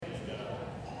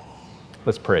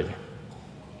Let's pray.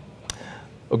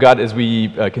 Oh God, as we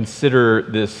consider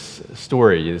this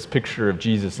story, this picture of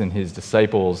Jesus and his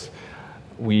disciples,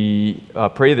 we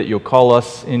pray that you'll call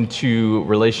us into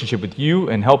relationship with you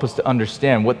and help us to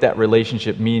understand what that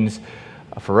relationship means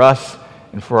for us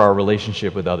and for our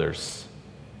relationship with others.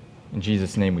 In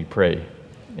Jesus' name we pray.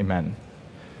 Amen.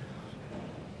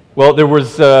 Well, there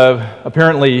was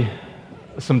apparently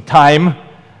some time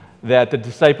that the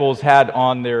disciples had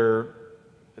on their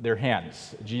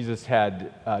hands. Jesus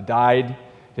had died.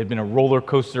 It had been a roller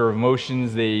coaster of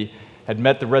emotions. They had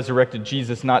met the resurrected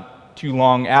Jesus not too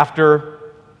long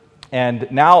after, and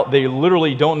now they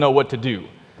literally don't know what to do.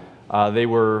 They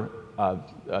were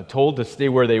told to stay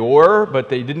where they were, but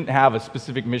they didn't have a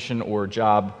specific mission or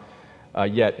job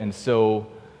yet. And so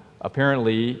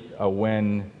apparently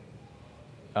when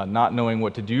not knowing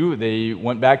what to do, they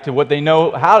went back to what they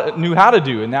knew how to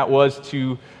do, and that was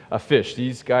to fish.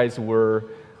 These guys were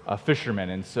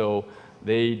fishermen, and so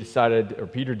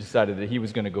Peter decided that he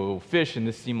was going to go fish, and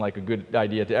this seemed like a good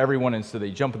idea to everyone, and so they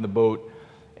jump in the boat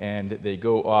and they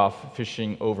go off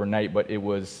fishing overnight, but it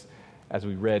was, as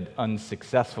we read,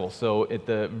 unsuccessful. So at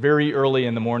the very early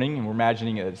in the morning, and we're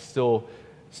imagining it's still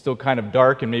kind of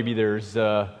dark, and maybe there's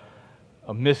a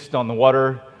mist on the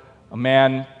water, a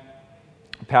man,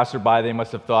 passerby, they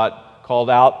must have thought, called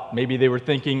out. Maybe they were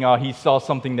thinking he saw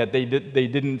something that they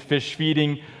didn't fish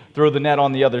feeding. Throw the net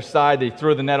on the other side. They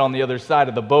throw the net on the other side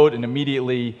of the boat, and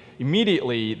immediately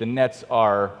the nets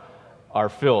are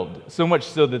filled. So much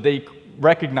so that they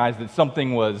recognized that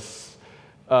something was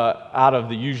out of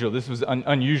the usual. This was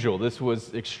unusual. This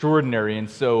was extraordinary. And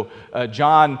so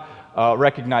John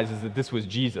recognizes that this was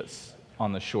Jesus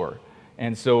on the shore.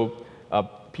 And so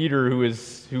Peter, who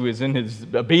is in his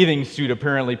bathing suit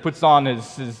apparently, puts on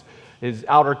his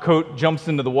outer coat, jumps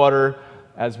into the water,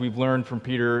 as we've learned from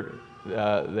Peter,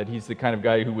 that he's the kind of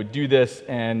guy who would do this,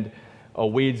 and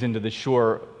wades into the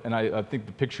shore. And I think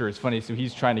the picture is funny. So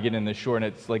he's trying to get in the shore, and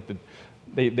it's like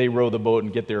they row the boat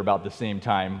and get there about the same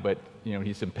time. But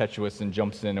he's impetuous and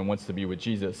jumps in and wants to be with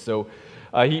Jesus. So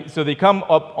they come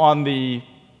up on the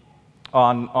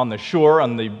shore,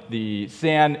 on the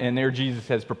sand, and there Jesus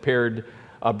has prepared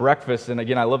breakfast. And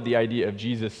again, I love the idea of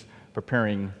Jesus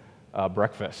preparing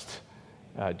breakfast.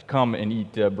 Come and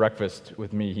eat breakfast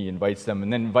with me, he invites them,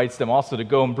 and then invites them also to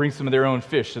go and bring some of their own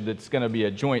fish, so that it's going to be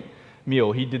a joint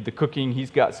meal. He did the cooking,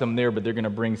 he's got some there, but they're going to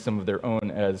bring some of their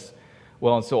own as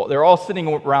well. And so they're all sitting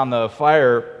around the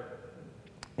fire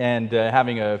and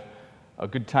having a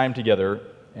good time together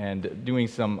and doing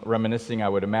some reminiscing, I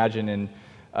would imagine. And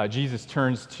Jesus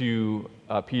turns to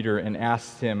Peter and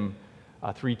asks him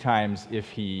 3 times if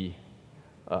he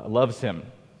loves him.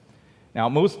 Now,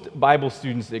 most Bible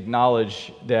students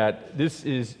acknowledge that this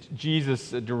is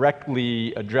Jesus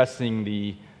directly addressing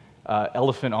the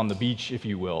elephant on the beach, if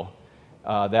you will.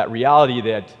 That reality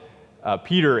that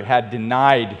Peter had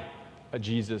denied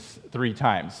Jesus 3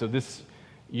 times. So this,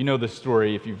 the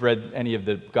story, if you've read any of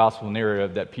the gospel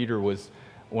narrative, that Peter was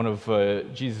one of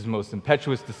Jesus' most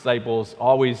impetuous disciples,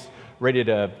 always ready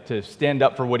to stand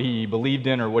up for what he believed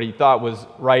in or what he thought was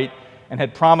right, and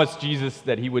had promised Jesus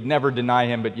that he would never deny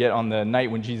him, but yet on the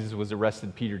night when Jesus was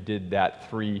arrested, Peter did that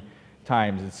 3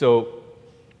 times. And so,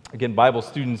 again, Bible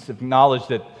students acknowledge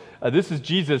that this is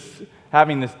Jesus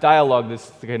having this dialogue, this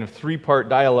kind of 3-part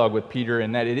dialogue with Peter,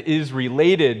 and that it is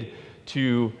related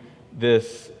to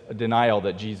this denial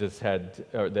that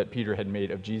that Peter had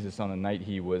made of Jesus on the night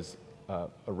he was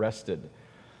arrested.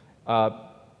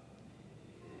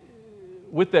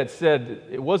 With that said,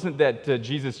 it wasn't that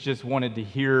Jesus just wanted to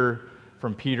hear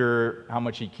from Peter how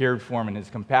much he cared for him and his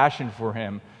compassion for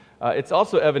him. It's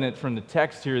also evident from the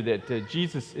text here that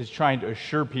Jesus is trying to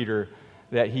assure Peter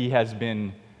that he has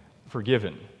been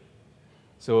forgiven.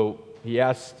 So he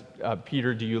asked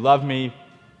Peter, "Do you love me?"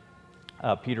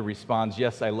 Peter responds,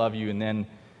 "Yes, I love you." And then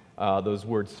those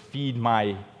words, "Feed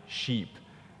my sheep."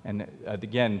 And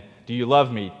again, "Do you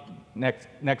love me?"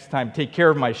 Next time, "Take care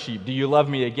of my sheep." "Do you love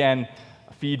me?" Again,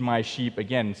 "Feed my sheep."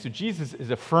 Again. So Jesus is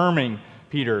affirming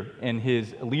Peter in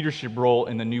his leadership role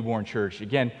in the newborn church.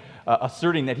 Again,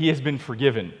 asserting that he has been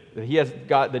forgiven,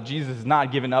 that Jesus has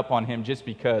not given up on him just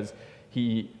because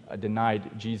he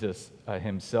denied Jesus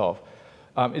himself.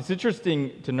 It's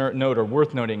interesting to note, or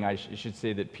worth noting, I should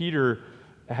say, that Peter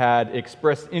had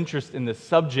expressed interest in the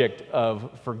subject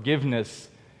of forgiveness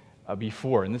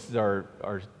before, and this is our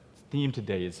theme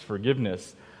today, is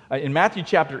forgiveness. In Matthew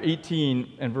chapter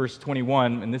 18 and verse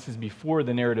 21, and this is before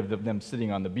the narrative of them sitting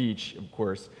on the beach, of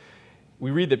course, we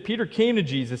read that Peter came to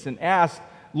Jesus and asked,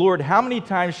 "Lord, how many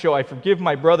times shall I forgive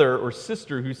my brother or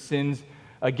sister who sins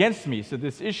against me?" So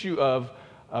this issue of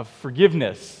of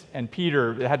forgiveness, and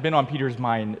Peter, it had been on Peter's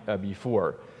mind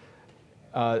before.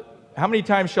 How many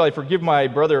times shall I forgive my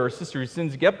brother or sister who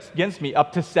sins against me?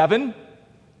 Up to 7?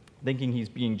 Thinking he's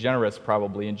being generous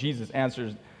probably. And Jesus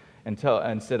answers and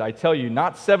said, I tell you,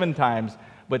 not 7 times,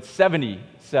 but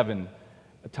 77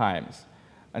 times.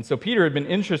 And so Peter had been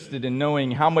interested in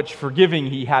knowing how much forgiving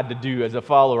he had to do as a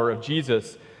follower of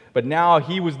Jesus, but now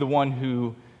he was the one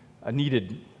who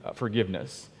needed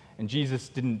forgiveness. And Jesus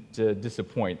didn't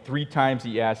disappoint. 3 times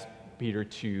he asked Peter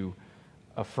to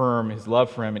affirm his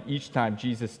love for him, and each time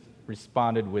Jesus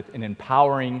responded with an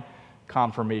empowering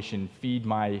confirmation: feed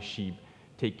my sheep,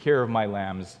 take care of my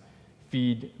lambs,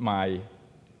 feed my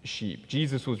sheep.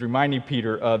 Jesus was reminding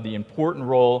Peter of the important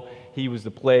role he was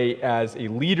to play as a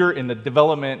leader in the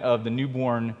development of the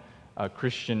newborn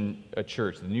Christian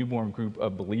church, the newborn group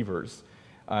of believers.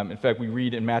 In fact, we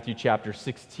read in Matthew chapter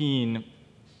 16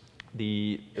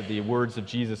 the words of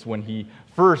Jesus when he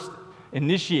first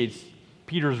initiates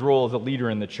Peter's role as a leader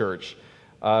in the church.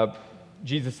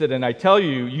 Jesus said, and I tell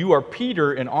you, you are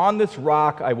Peter, and on this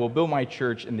rock I will build my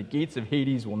church, and the gates of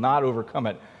Hades will not overcome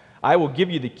it. I will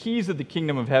give you the keys of the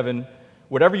kingdom of heaven.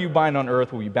 Whatever you bind on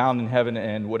earth will be bound in heaven,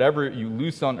 and whatever you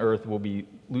loose on earth will be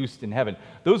loosed in heaven.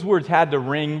 Those words had to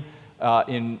ring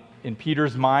in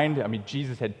Peter's mind. I mean,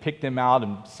 Jesus had picked him out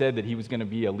and said that he was going to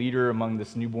be a leader among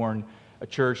this newborn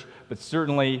church, but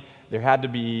certainly there had to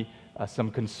be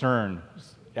some concern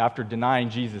after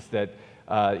denying Jesus that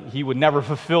he would never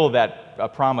fulfill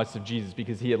that promise of Jesus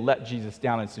because he had let Jesus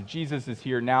down. And so Jesus is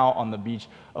here now on the beach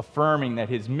affirming that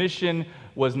his mission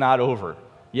was not over.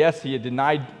 Yes, he had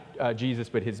denied Jesus,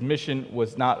 but his mission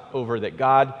was not over, that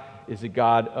God is a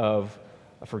God of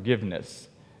forgiveness.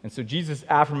 And so Jesus'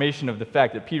 affirmation of the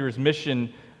fact that Peter's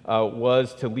mission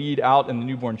was to lead out in the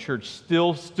newborn church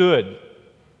still stood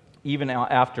even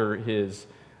after his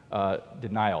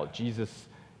denial. Jesus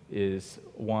is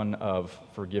one of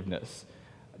forgiveness.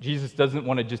 Jesus doesn't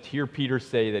want to just hear Peter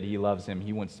say that he loves him.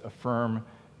 He wants to affirm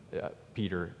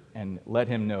Peter and let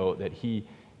him know that he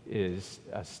is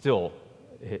still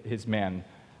his man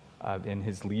and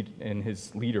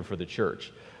his leader for the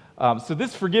church. So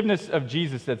this forgiveness of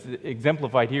Jesus that's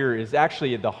exemplified here is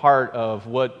actually at the heart of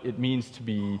what it means to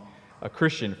be a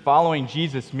Christian. Following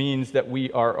Jesus means that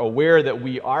we are aware that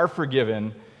we are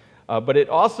forgiven, but it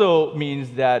also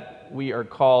means that we are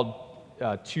called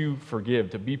to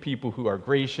forgive, to be people who are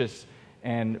gracious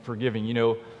and forgiving. You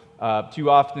know,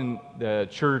 too often the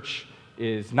church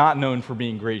is not known for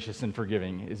being gracious and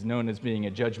forgiving, is known as being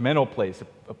a judgmental place,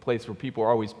 a place where people are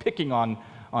always picking on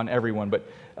everyone.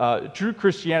 But true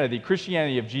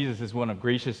Christianity of Jesus is one of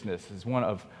graciousness, is one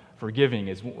of forgiving,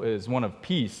 is one of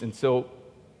peace. And so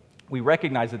we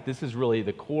recognize that this is really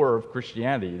the core of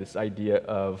Christianity, this idea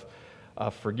of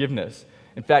forgiveness.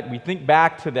 In fact, we think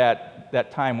back to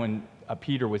that time when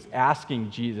Peter was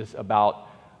asking Jesus about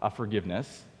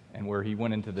forgiveness and where he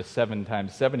went into the 7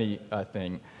 times 70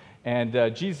 thing.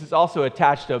 And Jesus also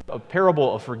attached a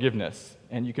parable of forgiveness.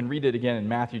 And you can read it again in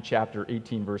Matthew chapter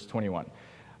 18, verse 21.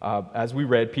 As we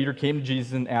read, Peter came to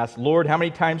Jesus and asked, Lord, how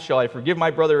many times shall I forgive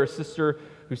my brother or sister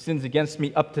who sins against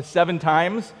me? Up to 7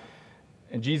 times?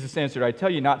 And Jesus answered, I tell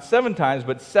you, not 7 times,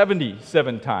 but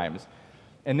 77 times.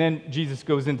 And then Jesus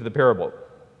goes into the parable.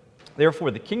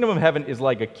 Therefore, the kingdom of heaven is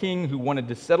like a king who wanted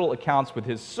to settle accounts with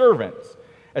his servants.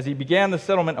 As he began the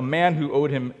settlement, a man who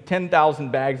owed him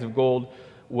 10,000 bags of gold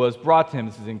was brought to him.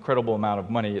 This is an incredible amount of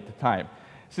money at the time.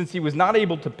 Since he was not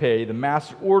able to pay, the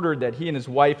master ordered that he and his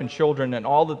wife and children and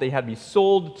all that they had be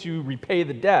sold to repay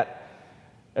the debt.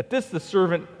 At this, the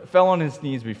servant fell on his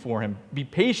knees before him. Be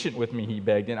patient with me, he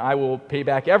begged, and I will pay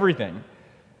back everything.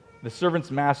 The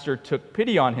servant's master took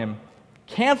pity on him,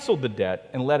 canceled the debt,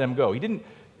 and let him go. He didn't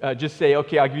just say,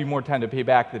 okay, I'll give you more time to pay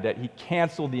back the debt. He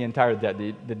canceled the entire debt.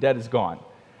 The debt is gone.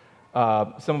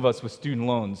 Some of us with student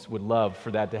loans would love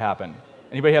for that to happen.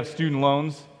 Anybody have student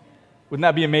loans? Wouldn't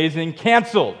that be amazing?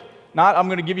 Canceled. Not, I'm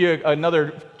going to give you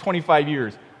another 25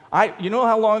 years. You know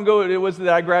how long ago it was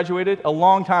that I graduated? A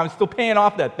long time. I'm still paying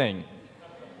off that thing.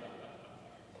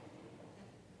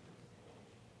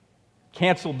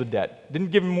 Canceled the debt.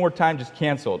 Didn't give him more time, just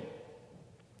canceled.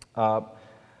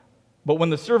 But when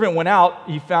the servant went out,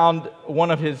 he found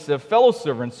one of his fellow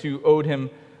servants who owed him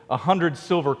 100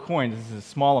 silver coins. This is a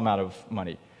small amount of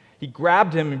money. He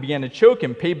grabbed him and began to choke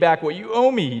him. Pay back what you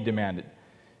owe me, he demanded.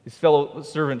 His fellow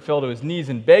servant fell to his knees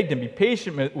and begged him, be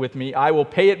patient with me, I will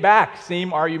pay it back.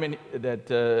 Same argument that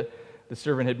the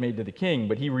servant had made to the king.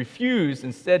 But he refused.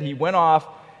 Instead, he went off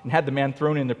and had the man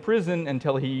thrown into prison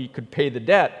until he could pay the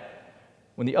debt.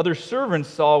 When the other servants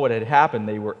saw what had happened,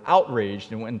 they were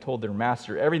outraged and went and told their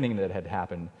master everything that had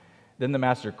happened. Then the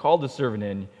master called the servant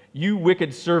in. "You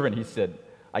wicked servant," he said,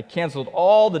 "I canceled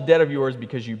all the debt of yours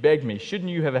because you begged me. Shouldn't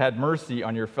you have had mercy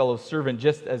on your fellow servant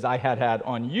just as I had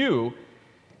on you?"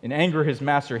 In anger, his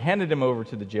master handed him over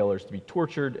to the jailers to be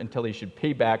tortured until he should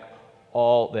pay back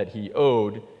all that he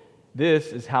owed.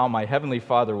 "This is how my heavenly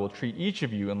Father will treat each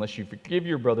of you unless you forgive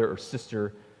your brother or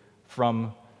sister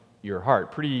from your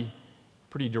heart." Pretty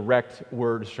direct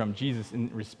words from Jesus in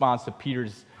response to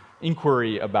Peter's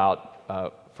inquiry about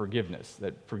forgiveness.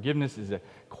 That forgiveness is a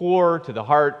core to the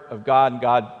heart of God, and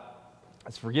God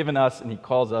has forgiven us, and he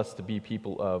calls us to be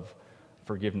people of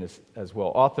forgiveness as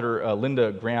well. Author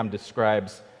Linda Graham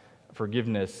describes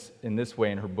forgiveness in this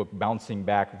way in her book, Bouncing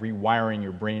Back, Rewiring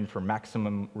Your Brain for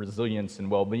Maximum Resilience and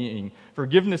Well-Being.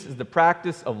 Forgiveness is the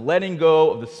practice of letting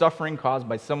go of the suffering caused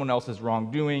by someone else's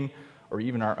wrongdoing or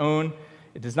even our own.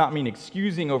 It does not mean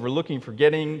excusing, overlooking,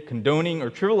 forgetting, condoning, or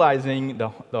trivializing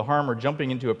the harm or jumping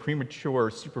into a premature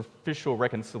or superficial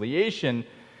reconciliation.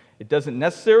 It doesn't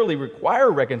necessarily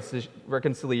require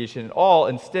reconciliation at all.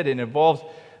 Instead, it involves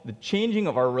the changing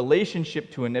of our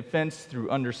relationship to an offense through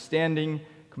understanding,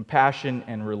 compassion,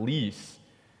 and release.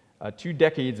 2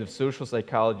 decades of social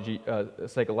psychology,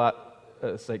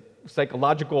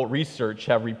 psychological research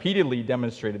have repeatedly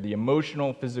demonstrated the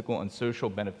emotional, physical, and social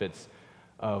benefits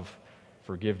of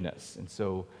forgiveness. And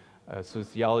so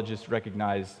sociologists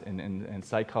recognize and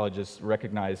psychologists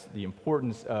recognize the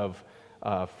importance of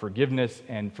forgiveness,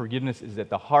 and forgiveness is at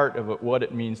the heart of what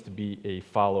it means to be a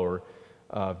follower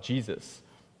of Jesus.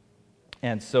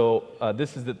 And so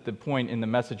this is the point in the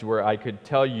message where I could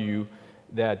tell you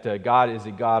that God is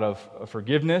a God of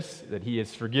forgiveness, that he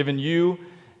has forgiven you,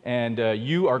 and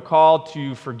you are called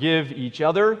to forgive each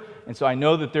other. And so I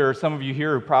know that there are some of you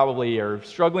here who probably are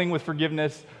struggling with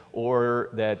forgiveness, or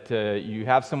that you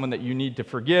have someone that you need to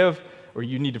forgive, or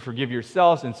you need to forgive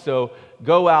yourselves. And so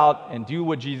go out and do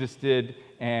what Jesus did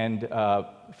and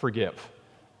forgive.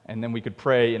 And then we could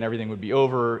pray and everything would be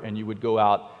over, and you would go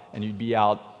out and you'd be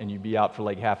out for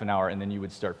like half an hour, and then you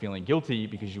would start feeling guilty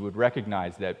because you would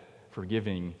recognize that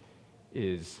forgiving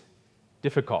is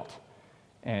difficult.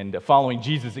 And following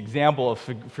Jesus' example of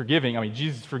forgiving, I mean,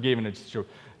 Jesus forgave in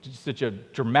such a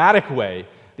dramatic way.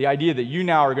 The idea that you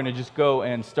now are going to just go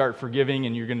and start forgiving,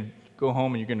 and you're going to go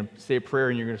home and you're going to say a prayer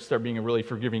and you're going to start being a really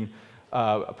forgiving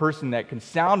person, that can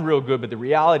sound real good, but the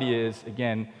reality is,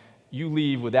 again, you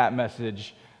leave with that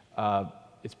message,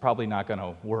 it's probably not going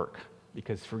to work,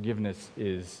 because forgiveness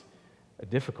is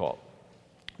difficult.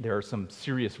 There are some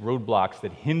serious roadblocks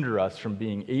that hinder us from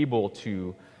being able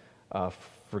to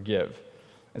forgive.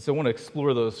 And so I want to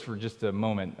explore those for just a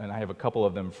moment, and I have a couple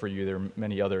of them for you. There are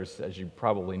many others, as you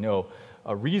probably know.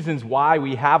 Reasons why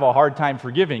we have a hard time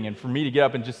forgiving, and for me to get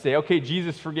up and just say, okay,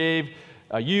 Jesus forgave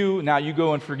you, now you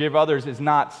go and forgive others, is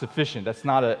not sufficient. That's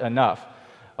not enough.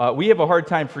 We have a hard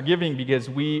time forgiving because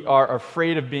we are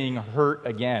afraid of being hurt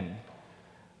again.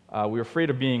 We're afraid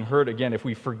of being hurt again. If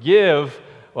we forgive,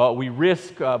 we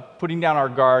risk putting down our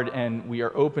guard, and we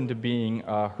are open to being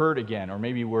hurt again. Or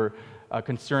maybe we're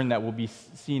concerned that we'll be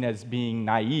seen as being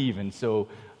naive, and so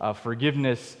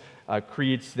forgiveness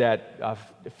creates that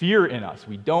fear in us.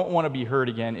 We don't want to be hurt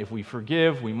again. If we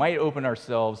forgive, we might open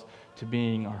ourselves to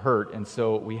being hurt, and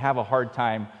so we have a hard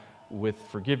time with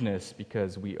forgiveness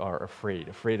because we are afraid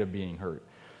of being hurt.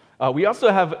 We also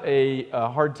have a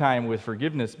hard time with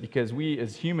forgiveness because we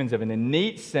as humans have an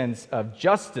innate sense of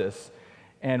justice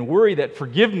and worry that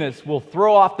forgiveness will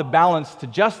throw off the balance to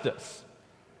justice.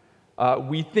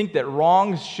 We think that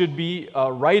wrongs should be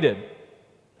righted,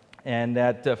 and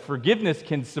that forgiveness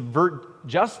can subvert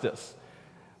justice.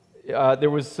 There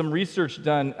was some research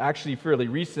done actually fairly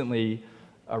recently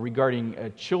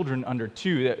regarding children under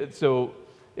 2. So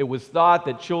it was thought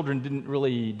that children didn't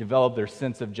really develop their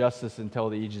sense of justice until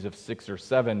the ages of 6 or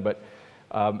 7, but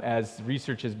as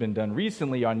research has been done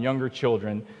recently on younger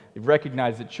children, they've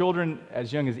recognized that children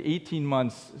as young as 18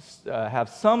 months have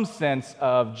some sense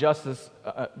of justice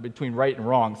between right and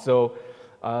wrong. So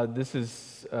this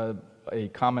is a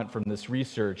comment from this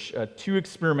research. 2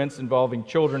 experiments involving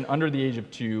children under the age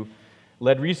of 2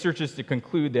 led researchers to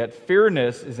conclude that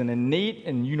fairness is an innate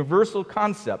and universal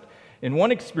concept. In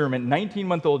one experiment,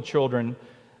 19-month-old children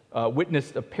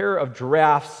witnessed a pair of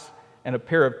giraffes and a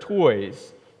pair of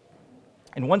toys.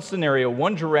 In one scenario,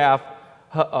 one giraffe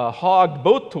hogged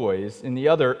both toys, and the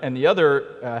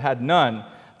other had none.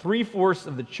 3/4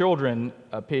 of the children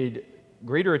paid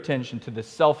greater attention to the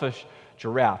selfish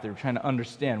giraffe. They were trying to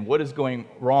understand what is going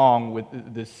wrong with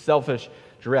this selfish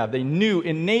giraffe. They knew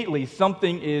innately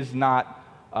something is not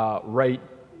right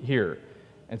here.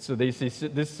 And so they say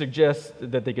this suggests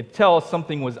that they could tell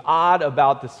something was odd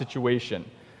about the situation.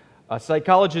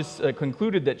 Psychologists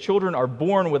concluded that children are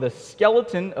born with a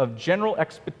skeleton of general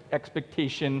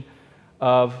expectation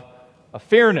of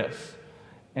fairness.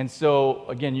 And so,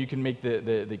 again, you can make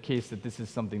the case that this is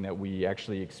something that we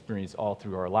actually experience all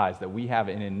through our lives, that we have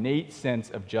an innate sense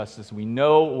of justice. We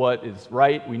know what is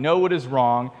right, we know what is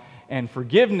wrong, and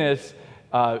forgiveness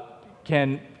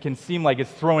can seem like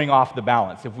it's throwing off the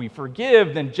balance. If we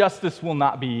forgive, then justice will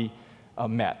not be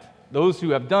met. Those who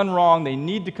have done wrong, they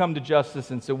need to come to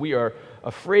justice, and so we are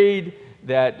afraid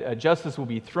that justice will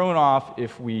be thrown off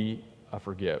if we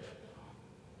forgive.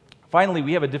 Finally,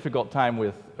 we have a difficult time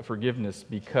with forgiveness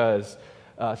because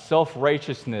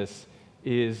self-righteousness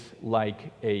is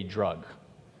like a drug.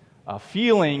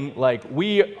 Feeling like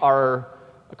we are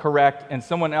correct and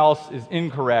someone else is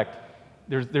incorrect,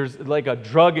 there's like a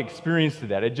drug experience to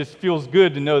that. It just feels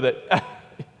good to know that,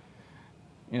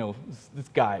 this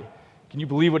guy, can you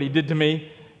believe what he did to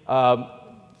me?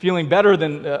 Feeling better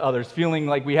than others, feeling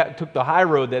like we took the high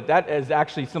road, that is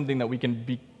actually something that we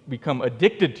can become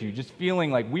addicted to, just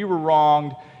feeling like we were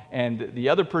wronged and the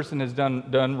other person has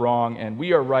done wrong and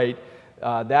we are right.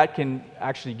 That can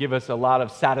actually give us a lot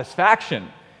of satisfaction.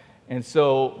 And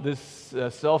so this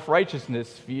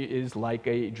self-righteousness is like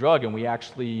a drug, and we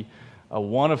actually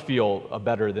want to feel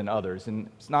better than others. And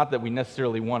it's not that we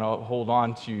necessarily want to hold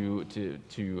on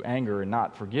to anger and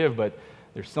not forgive, but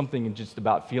there's something just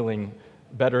about feeling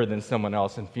better than someone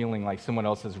else and feeling like someone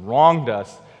else has wronged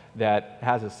us that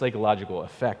has a psychological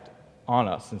effect on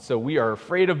us. And so we are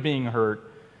afraid of being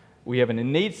hurt. We have an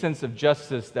innate sense of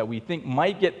justice that we think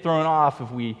might get thrown off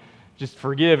if we just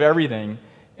forgive everything.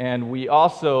 And we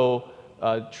also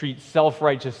treat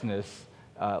self-righteousness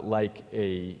like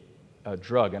a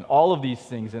drug. And all of these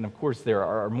things, and of course there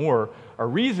are more, are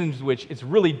reasons which it's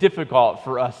really difficult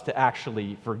for us to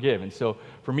actually forgive. And so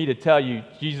for me to tell you,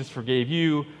 Jesus forgave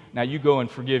you, now you go and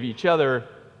forgive each other,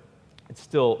 it's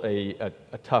still a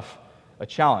tough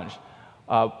challenge.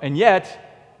 And yet,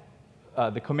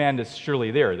 the command is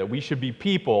surely there, that we should be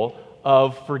people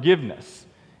of forgiveness.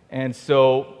 And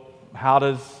so, how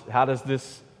does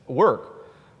this work?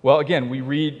 Well, again, we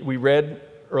read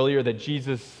earlier that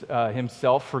Jesus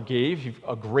himself forgave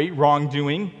a great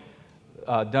wrongdoing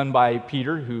done by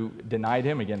Peter, who denied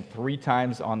him, again, 3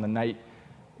 times on the night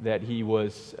that he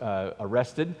was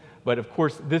arrested. But of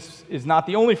course, this is not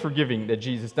the only forgiving that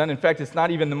Jesus done. In fact, it's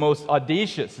not even the most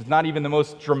audacious. It's not even the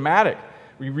most dramatic.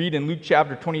 We read in Luke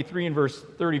chapter 23 and verse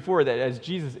 34 that as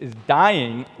Jesus is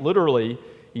dying, literally,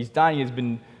 he's dying, he's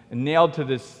been nailed to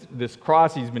this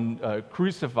cross, he's been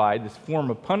crucified, this form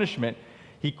of punishment.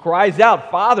 He cries out,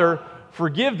 "Father,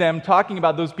 forgive them," talking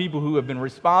about those people who have been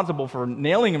responsible for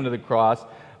nailing him to the cross.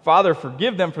 "Father,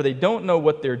 forgive them, for they don't know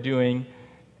what they're doing."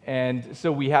 And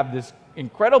so we have this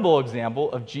incredible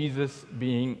example of Jesus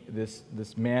being this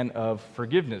man of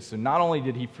forgiveness. So not only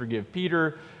did he forgive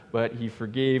Peter, but he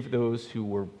forgave those who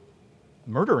were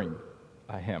murdering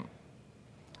him.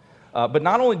 But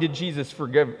not only did Jesus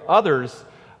forgive others,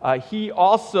 he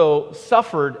also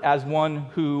suffered as one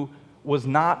who was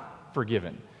not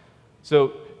forgiven.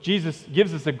 So Jesus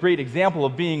gives us a great example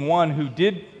of being one who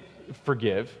did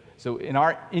forgive. So in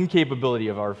our incapability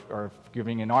of our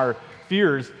forgiving, in our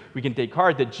fears, we can take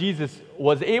heart that Jesus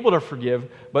was able to forgive,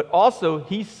 but also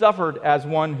he suffered as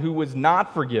one who was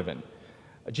not forgiven.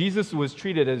 Jesus was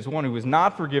treated as one who was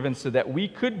not forgiven so that we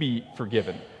could be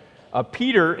forgiven.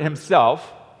 Peter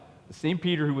himself, the same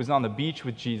Peter who was on the beach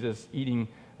with Jesus eating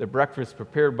the breakfast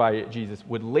prepared by Jesus,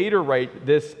 would later write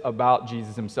this about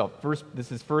Jesus himself.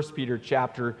 This is 1 Peter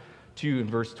chapter 2 and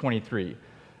verse 23.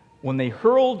 When they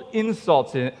hurled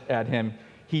insults at him,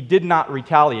 he did not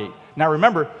retaliate. Now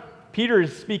remember, Peter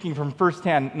is speaking from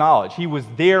firsthand knowledge. He was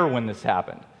there when this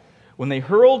happened. When they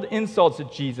hurled insults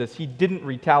at Jesus, he didn't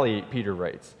retaliate, Peter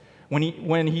writes.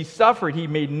 When he suffered, he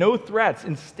made no threats.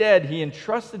 Instead, he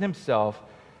entrusted himself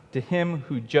to him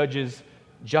who judges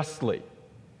justly.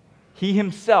 He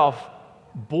himself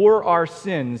bore our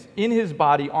sins in his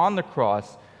body on the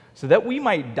cross so that we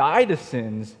might die to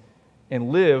sins and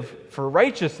live for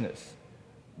righteousness.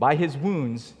 By his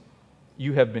wounds,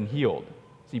 you have been healed.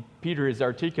 See, Peter is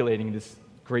articulating this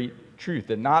great truth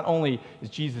that not only is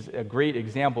Jesus a great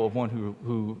example of one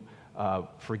who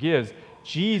forgives,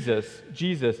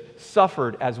 Jesus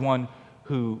suffered as one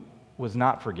who was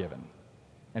not forgiven.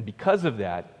 And because of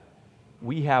that,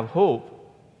 we have hope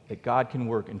that God can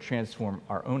work and transform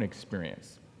our own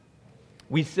experience.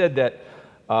 We said that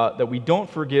we don't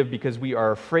forgive because we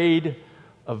are afraid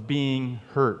of being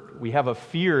hurt. We have a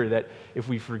fear that if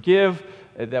we forgive,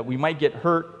 that we might get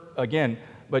hurt again.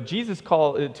 But Jesus'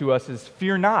 call to us is,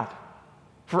 "Fear not,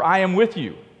 for I am with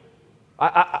you.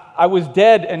 I was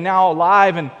dead and now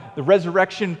alive, and the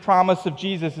resurrection promise of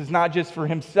Jesus is not just for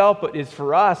himself, but is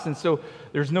for us. And so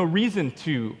there's no reason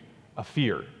to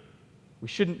fear. We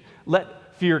shouldn't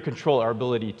let fear control our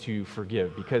ability to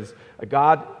forgive, because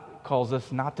God calls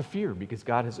us not to fear, because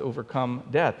God has overcome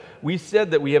death. We said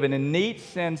that we have an innate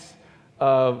sense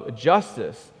of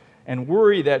justice and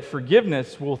worry that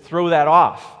forgiveness will throw that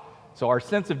off. So our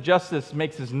sense of justice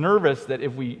makes us nervous that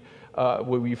if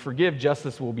when we forgive,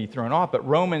 justice will be thrown off. But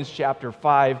Romans chapter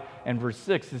 5 and verse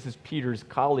 6, this is Peter's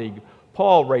colleague,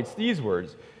 Paul, writes these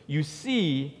words: "You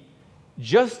see,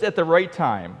 just at the right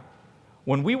time,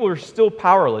 when we were still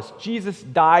powerless, Jesus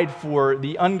died for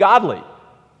the ungodly.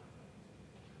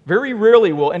 Very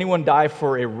rarely will anyone die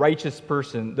for a righteous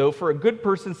person, though for a good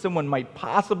person someone might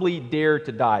possibly dare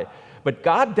to die. But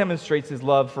God demonstrates his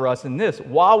love for us in this: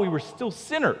 while we were still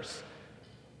sinners,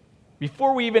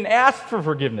 before we even asked for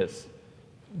forgiveness,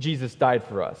 Jesus died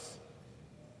for us.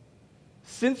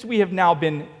 Since we have now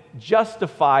been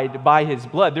justified by his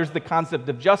blood," there's the concept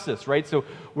of justice, right? So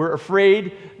we're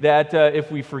afraid that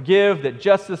if we forgive, that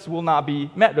justice will not be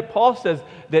met. But Paul says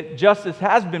that justice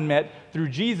has been met through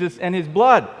Jesus and his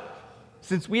blood.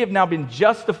 Since we have now been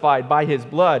justified by his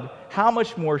blood, how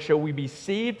much more shall we be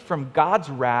saved from God's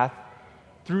wrath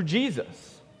through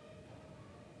Jesus?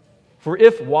 For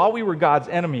if, while we were God's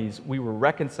enemies, we were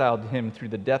reconciled to him through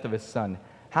the death of his Son,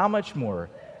 how much more,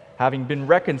 having been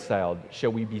reconciled,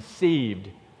 shall we be saved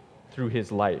through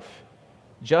his life?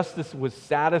 Justice was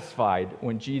satisfied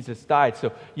when Jesus died.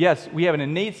 So yes, we have an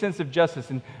innate sense of justice,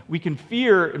 and we can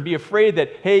fear and be afraid that,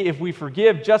 hey, if we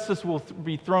forgive, justice will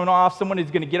be thrown off. Someone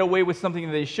is going to get away with something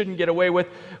that they shouldn't get away with.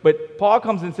 But Paul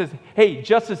comes and says, hey,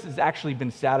 justice has actually been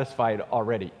satisfied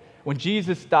already. When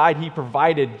Jesus died, he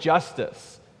provided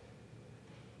justice.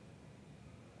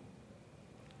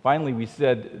 Finally, we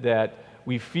said that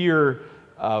we fear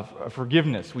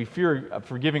forgiveness. We fear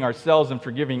forgiving ourselves and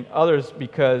forgiving others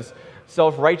because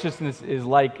self-righteousness is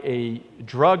like a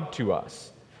drug to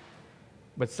us.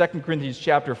 But 2 Corinthians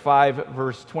chapter 5,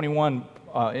 verse 21,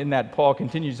 in that Paul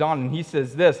continues on, and he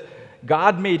says this: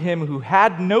 "God made him who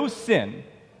had no sin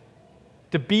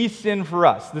to be sin for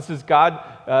us." This is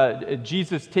God,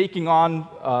 Jesus taking on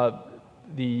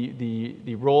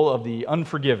the role of the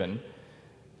unforgiven.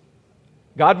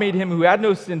 God made him who had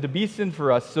no sin to be sin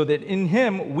for us, so that in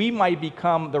him we might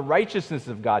become the righteousness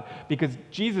of God. Because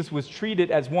Jesus was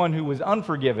treated as one who was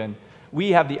unforgiven,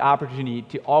 we have the opportunity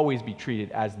to always be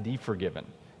treated as the forgiven.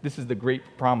 This is the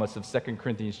great promise of 2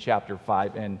 Corinthians chapter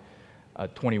 5 and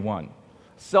 21.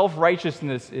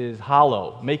 Self-righteousness is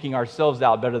hollow. Making ourselves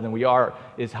out better than we are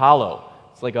is hollow.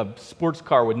 It's like a sports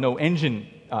car with no engine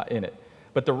in it.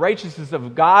 But the righteousness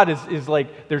of God is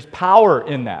like there's power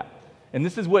in that. And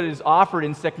this is what is offered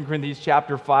in 2 Corinthians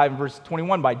chapter 5, verse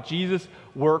 21, by Jesus'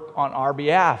 work on our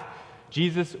behalf.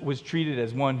 Jesus was treated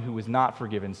as one who was not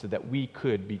forgiven so that we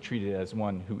could be treated as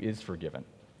one who is forgiven.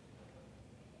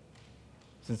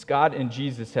 Since God in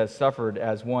Jesus has suffered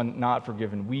as one not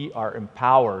forgiven, we are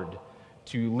empowered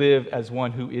to live as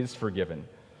one who is forgiven.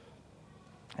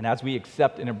 And as we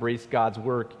accept and embrace God's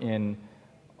work in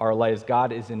our lives,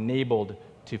 God is enabled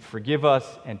to forgive us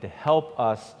and to help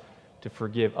us to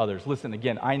forgive others. Listen,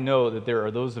 again, I know that there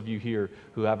are those of you here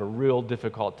who have a real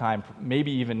difficult time, maybe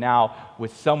even now,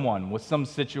 with some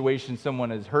situation.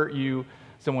 Someone has hurt you,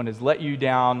 someone has let you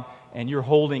down, and you're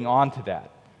holding on to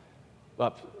that.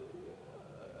 But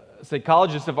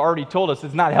psychologists have already told us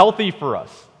it's not healthy for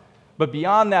us. But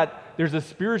beyond that, there's a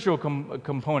spiritual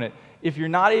component. If you're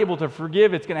not able to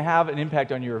forgive, it's going to have an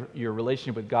impact on your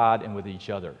relationship with God and with each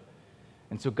other.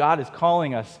 And so God is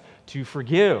calling us to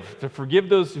forgive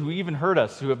those who even hurt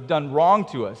us, who have done wrong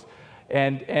to us.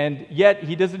 And yet,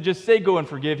 he doesn't just say go and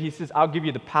forgive. He says, I'll give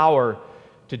you the power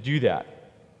to do that.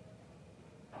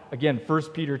 Again, 1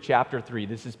 Peter chapter 3.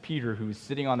 This is Peter who's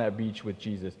sitting on that beach with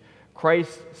Jesus.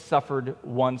 Christ suffered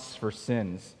once for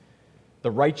sins,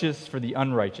 the righteous for the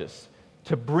unrighteous,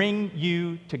 to bring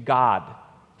you to God.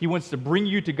 He wants to bring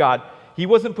you to God. He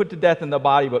wasn't put to death in the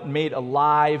body, but made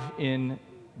alive in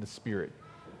the Spirit.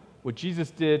 What Jesus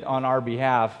did on our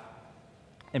behalf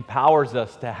empowers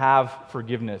us to have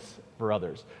forgiveness for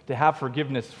others, to have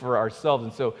forgiveness for ourselves.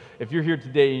 And so if you're here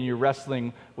today and you're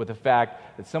wrestling with the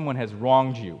fact that someone has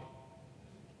wronged you,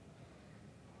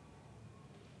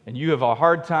 and you have a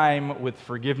hard time with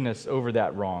forgiveness over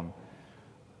that wrong,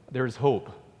 there's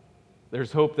hope.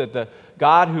 There's hope that the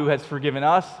God who has forgiven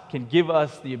us can give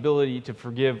us the ability to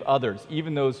forgive others,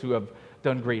 even those who have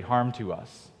done great harm to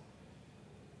us.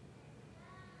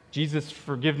 Jesus'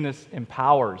 forgiveness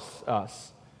empowers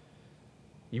us.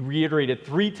 He reiterated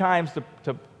 3 times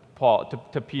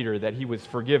to Peter that he was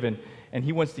forgiven, and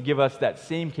he wants to give us that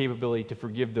same capability to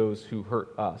forgive those who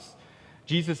hurt us.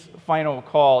 Jesus' final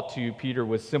call to Peter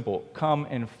was simple: come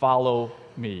and follow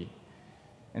me.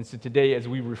 And so today, as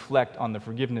we reflect on the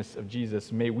forgiveness of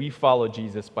Jesus, may we follow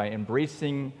Jesus by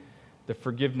embracing the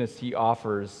forgiveness he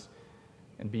offers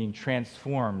and being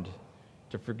transformed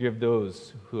to forgive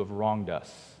those who have wronged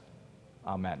us.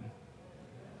 Amen.